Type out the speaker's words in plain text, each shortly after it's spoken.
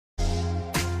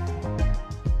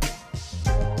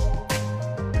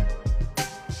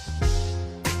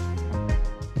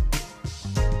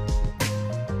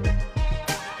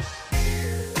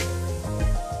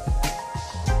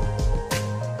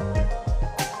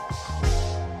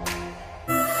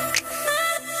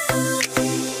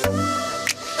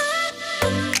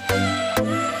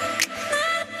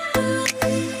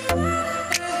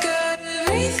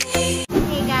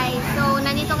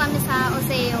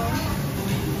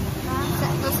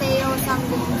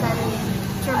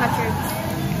matured.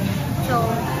 So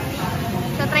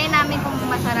try namin kung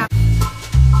masarap.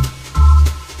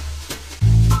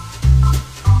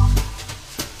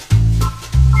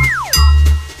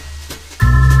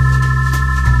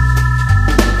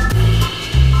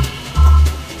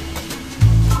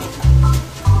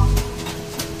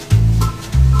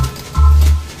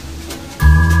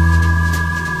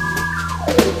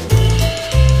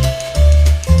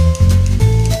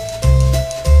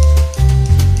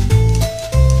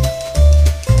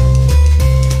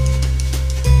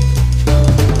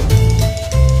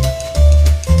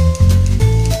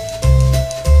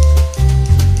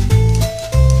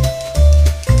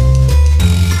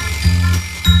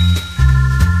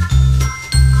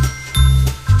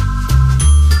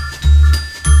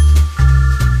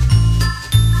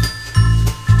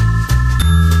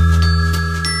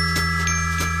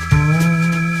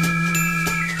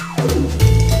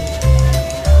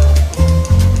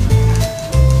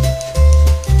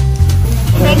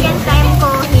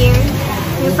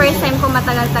 First time ko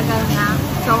matagal-tagal na.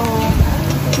 So,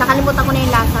 nakalimutan ko na yung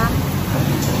lasa.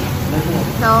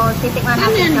 So, titikman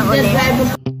natin siya ulit.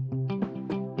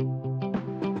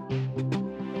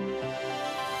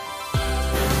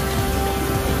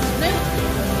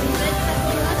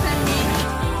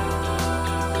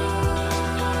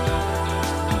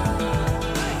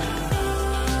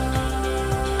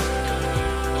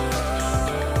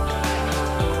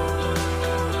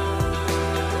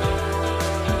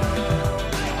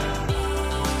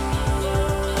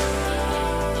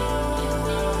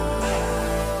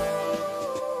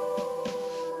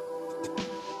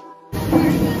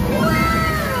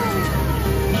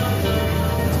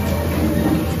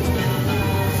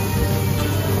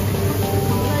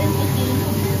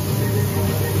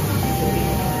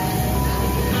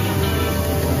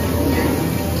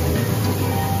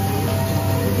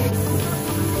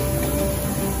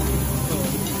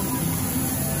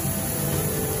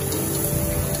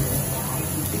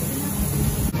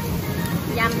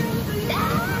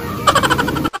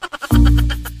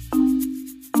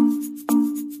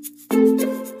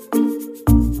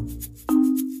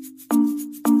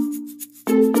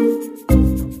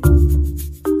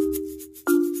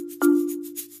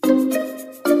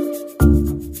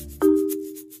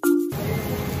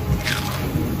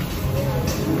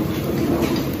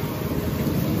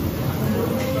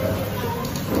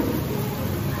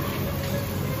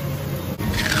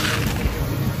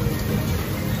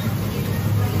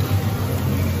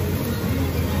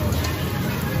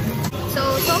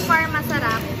 So far,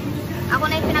 masarap. Ako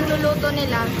na yung pinagluluto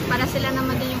nila para sila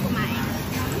naman din yung kumain.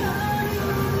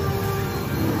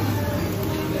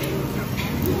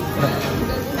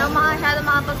 Hindi ako masyado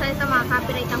makapagsalita, mga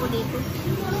copyright ako dito.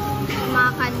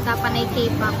 Mga kanta pa na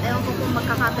K-pop. Ewan ko kung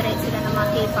magka-copyright sila ng mga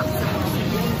K-pop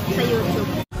sa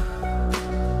YouTube.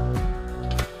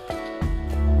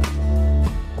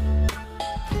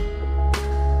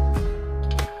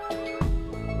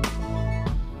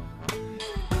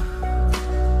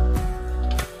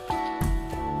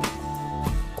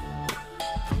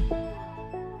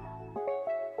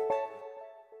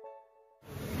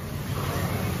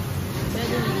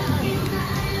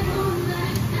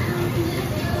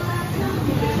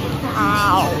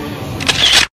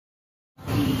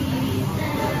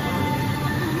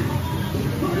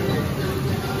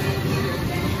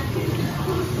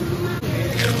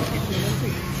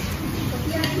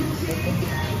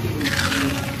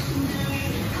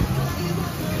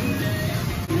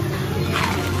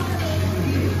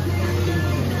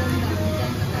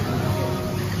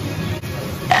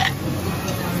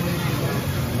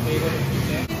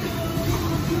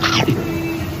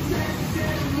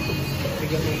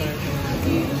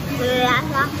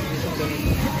 Lasa.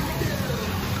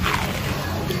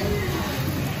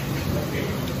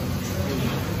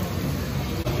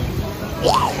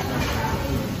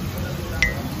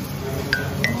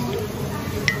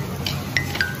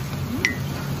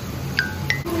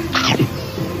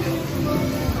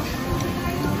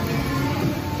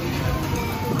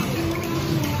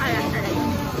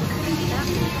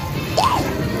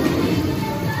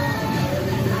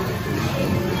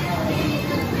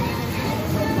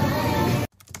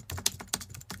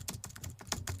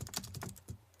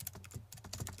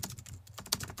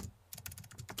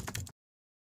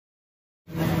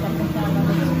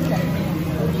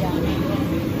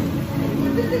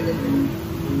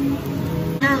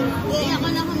 Hindi ako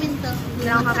na kuminto. Hindi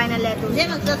ako kakain ng lettuce. Hindi,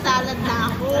 magsasalad na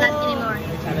ako. Not anymore.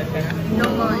 Salad ka na? No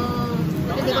more.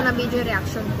 Hindi ko na video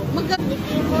reaction ko.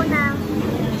 Hindi muna.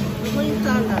 Mo yung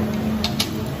salad.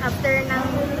 After ng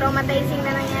traumatizing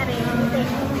na nangyari. Hindi.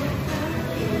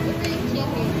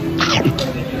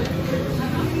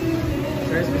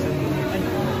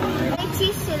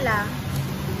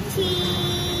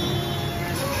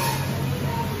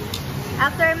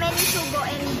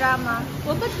 drama.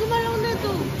 O, ba't gumalaw na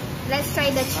to? Let's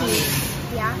try the cheese.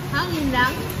 Yeah? Hangin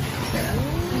lang?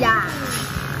 Yeah.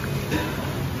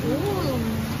 Oo.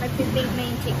 Nagpipig na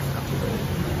yung cheeks ko.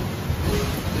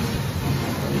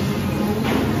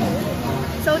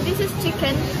 So, this is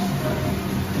chicken.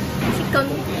 Chicken.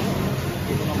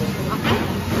 Okay?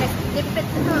 Let's dip it.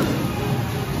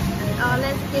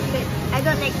 Let's dip it. I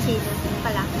don't like cheese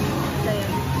pala. So,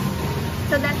 yun.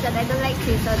 So, that's that. I don't like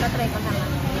cheese. So, natry ko naman.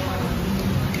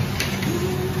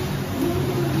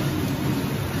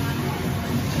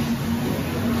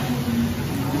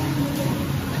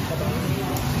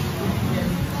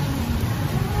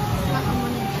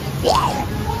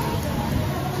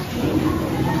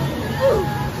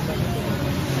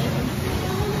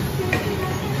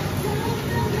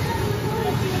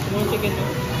 Chicken to?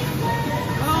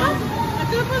 Oh,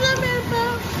 ito pa na meron pa.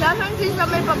 Lasang cheese na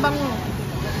may pabango.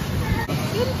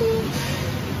 Guilty.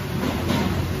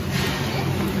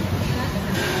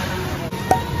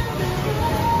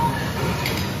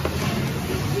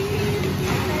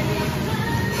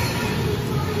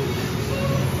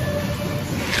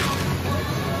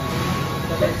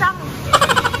 Lasang.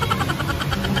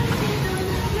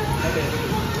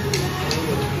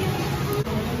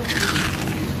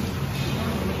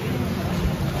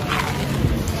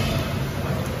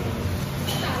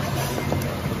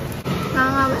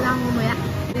 Nakangawit lang umuya.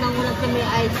 Nangulat na may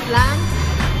ice plant.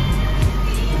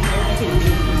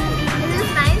 This is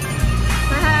nice.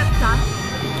 Maharap siya.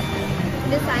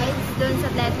 The sides, dun sa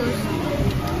lettuce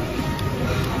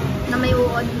na may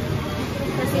uod.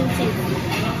 Kasi yung cheese.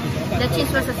 The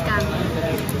cheese was a scam.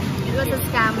 It was a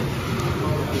scam.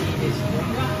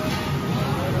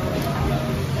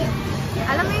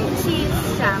 Alam mo yung cheese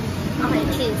siya. Okay,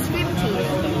 cheese. Cream cheese.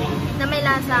 Na may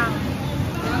lasang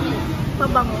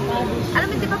pabango. Alam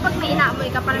mo, di ba pag may inaamoy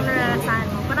ka, parang nararasahan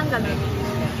mo. Parang gano'n.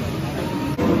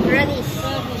 Radish.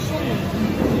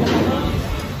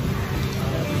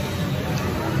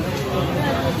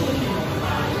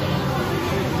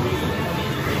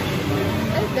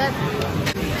 It's good.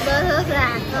 But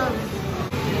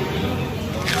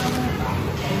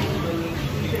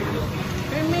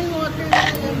May water na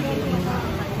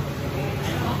lang.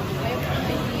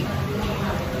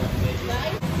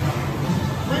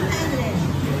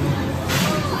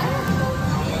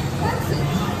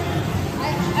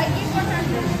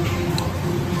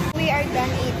 we are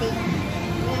done eating.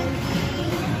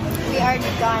 We are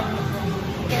done.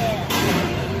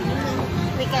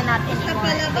 We cannot anymore.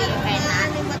 We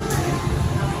cannot.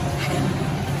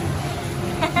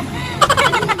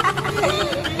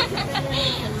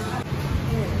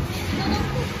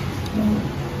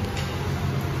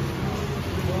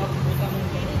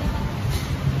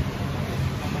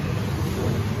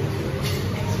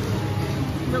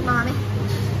 Look na kami.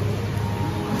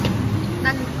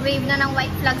 Nag-wave na ng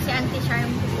white flag si Auntie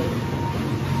Charm.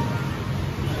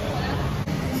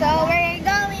 So, we're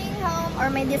going home. Or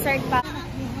may dessert pa.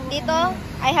 Dito,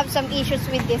 I have some issues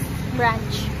with this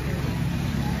branch.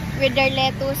 With their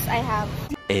lettuce, I have.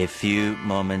 A few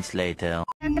moments later.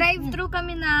 Nag-drive-thru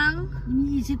kami ng...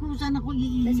 Iniisip ko saan ako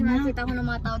Kasi iinan. makikita ko ng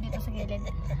mga tao dito sa gilid.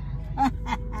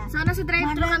 So, nasa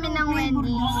drive-thru kami ng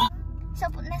Wendy's. So,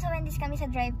 nasa Wendy's kami sa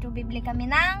drive-thru. Bibili kami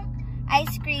ng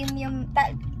ice cream. Yung...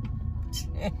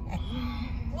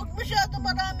 Huwag masyado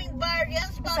maraming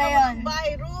variants So, para yun. walang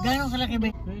virus. Gano'ng kalaki ba?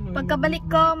 Pagkabalik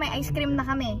ko, may ice cream na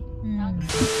kami.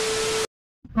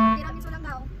 Tiramisu lang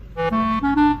daw.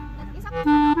 Isa ko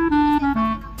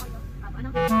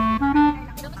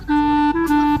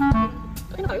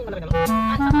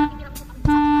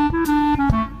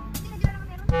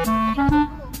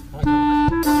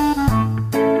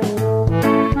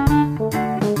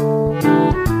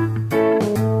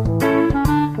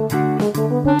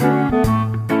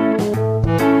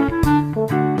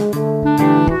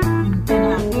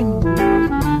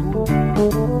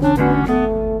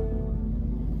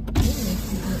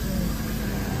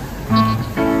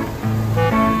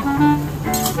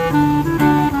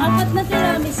Apat na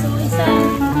tiramisu, isang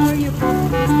Oreo po.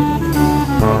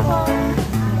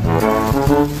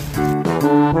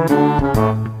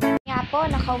 Nga po,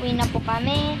 nakauwi na po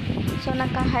kami. So,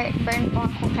 nagka-heartburn po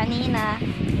ako kanina.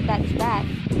 That's that.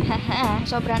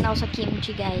 Sobrang ako sa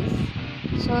kimchi, guys.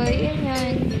 So,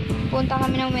 yun. Punta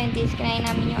kami ng Wendy's. Kinain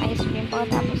namin yung ice cream.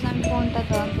 Pagkatapos namin punta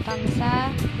doon, punta kami sa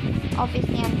office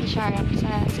ni Auntie Sharap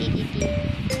sa CDT.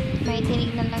 May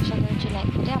tinignan lang siya doon sila.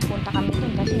 Kaya punta kami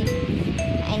doon kasi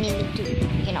I needed to,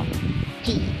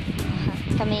 pee.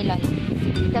 Kami lang.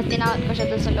 Tapos tinawag ko siya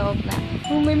doon sa loob na,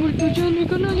 oh, may multo dyan,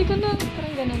 halika na.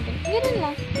 Parang ganun din. Ganun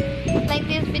lang. Like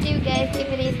this video, guys.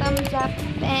 Give it a thumbs up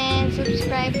and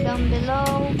subscribe down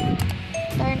below.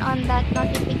 turn on that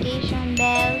notification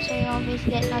bell so you always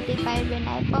get notified when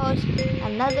I post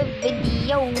another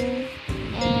video.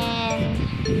 And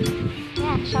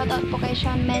yeah, shout out po kay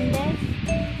Shawn Mendes.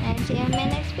 And see you in my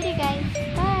next video, guys.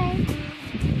 Bye!